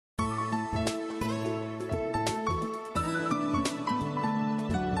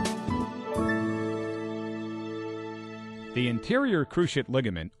The anterior cruciate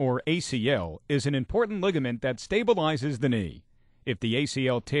ligament, or ACL, is an important ligament that stabilizes the knee. If the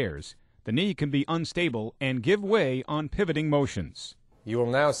ACL tears, the knee can be unstable and give way on pivoting motions. You will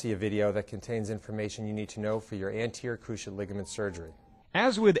now see a video that contains information you need to know for your anterior cruciate ligament surgery.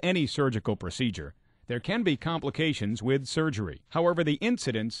 As with any surgical procedure, there can be complications with surgery. However, the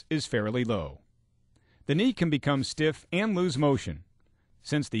incidence is fairly low. The knee can become stiff and lose motion.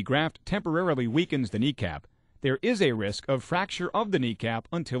 Since the graft temporarily weakens the kneecap, there is a risk of fracture of the kneecap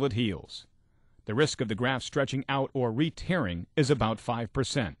until it heals. The risk of the graft stretching out or re-tearing is about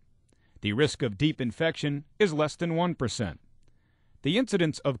 5%. The risk of deep infection is less than 1%. The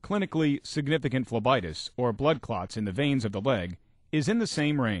incidence of clinically significant phlebitis, or blood clots in the veins of the leg, is in the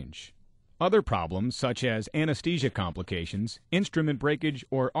same range. Other problems, such as anesthesia complications, instrument breakage,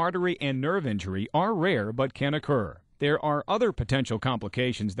 or artery and nerve injury, are rare but can occur. There are other potential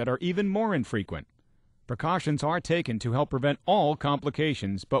complications that are even more infrequent. Precautions are taken to help prevent all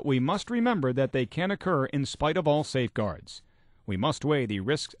complications, but we must remember that they can occur in spite of all safeguards. We must weigh the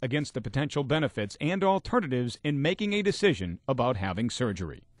risks against the potential benefits and alternatives in making a decision about having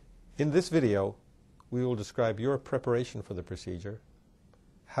surgery. In this video, we will describe your preparation for the procedure,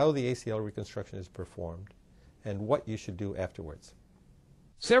 how the ACL reconstruction is performed, and what you should do afterwards.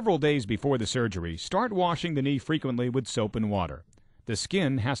 Several days before the surgery, start washing the knee frequently with soap and water. The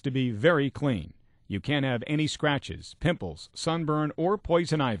skin has to be very clean. You can't have any scratches, pimples, sunburn, or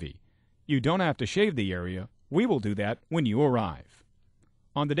poison ivy. You don't have to shave the area. We will do that when you arrive.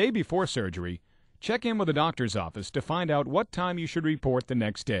 On the day before surgery, check in with the doctor's office to find out what time you should report the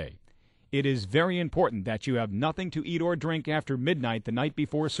next day. It is very important that you have nothing to eat or drink after midnight the night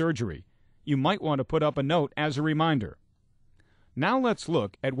before surgery. You might want to put up a note as a reminder. Now let's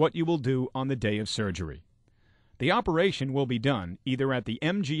look at what you will do on the day of surgery. The operation will be done either at the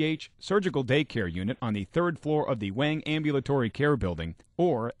MGH Surgical Daycare Unit on the 3rd floor of the Wang Ambulatory Care Building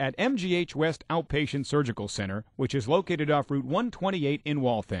or at MGH West Outpatient Surgical Center, which is located off Route 128 in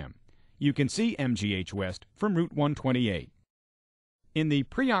Waltham. You can see MGH West from Route 128. In the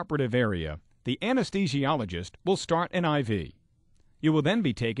preoperative area, the anesthesiologist will start an IV. You will then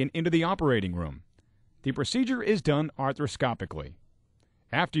be taken into the operating room. The procedure is done arthroscopically.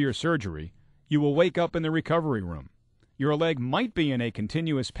 After your surgery, you will wake up in the recovery room. Your leg might be in a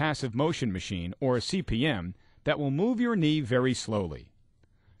continuous passive motion machine, or CPM, that will move your knee very slowly.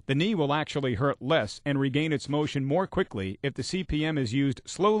 The knee will actually hurt less and regain its motion more quickly if the CPM is used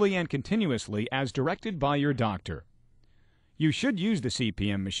slowly and continuously as directed by your doctor. You should use the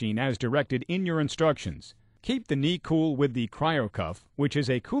CPM machine as directed in your instructions. Keep the knee cool with the cryocuff, which is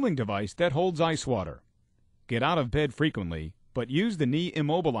a cooling device that holds ice water. Get out of bed frequently, but use the knee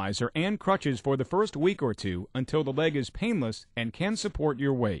immobilizer and crutches for the first week or two until the leg is painless and can support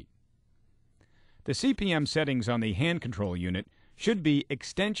your weight. The CPM settings on the hand control unit should be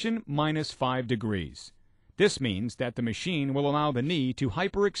extension minus 5 degrees. This means that the machine will allow the knee to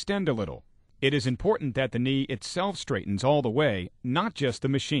hyperextend a little. It is important that the knee itself straightens all the way, not just the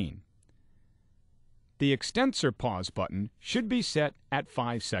machine. The extensor pause button should be set at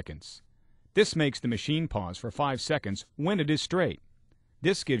 5 seconds. This makes the machine pause for 5 seconds when it is straight.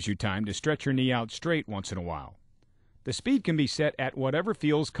 This gives you time to stretch your knee out straight once in a while. The speed can be set at whatever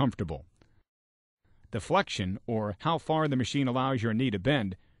feels comfortable. The flexion, or how far the machine allows your knee to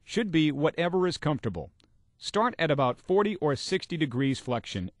bend, should be whatever is comfortable. Start at about 40 or 60 degrees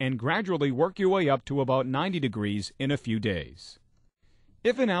flexion and gradually work your way up to about 90 degrees in a few days.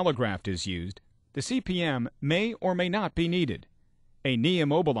 If an allograft is used, the CPM may or may not be needed. A knee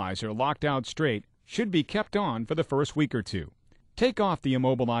immobilizer locked out straight should be kept on for the first week or two. Take off the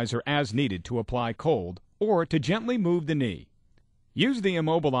immobilizer as needed to apply cold or to gently move the knee. Use the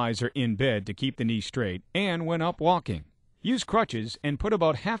immobilizer in bed to keep the knee straight and when up walking. Use crutches and put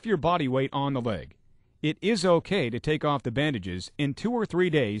about half your body weight on the leg. It is okay to take off the bandages in 2 or 3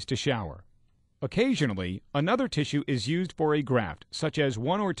 days to shower. Occasionally, another tissue is used for a graft, such as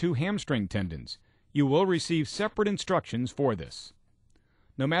 1 or 2 hamstring tendons. You will receive separate instructions for this.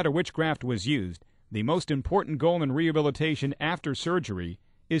 No matter which graft was used, the most important goal in rehabilitation after surgery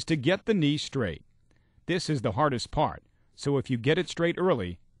is to get the knee straight. This is the hardest part, so if you get it straight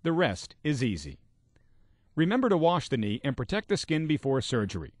early, the rest is easy. Remember to wash the knee and protect the skin before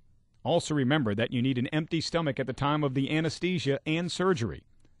surgery. Also remember that you need an empty stomach at the time of the anesthesia and surgery.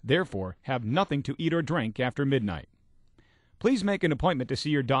 Therefore, have nothing to eat or drink after midnight. Please make an appointment to see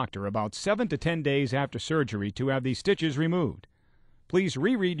your doctor about 7 to 10 days after surgery to have these stitches removed. Please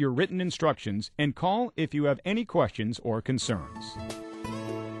reread your written instructions and call if you have any questions or concerns.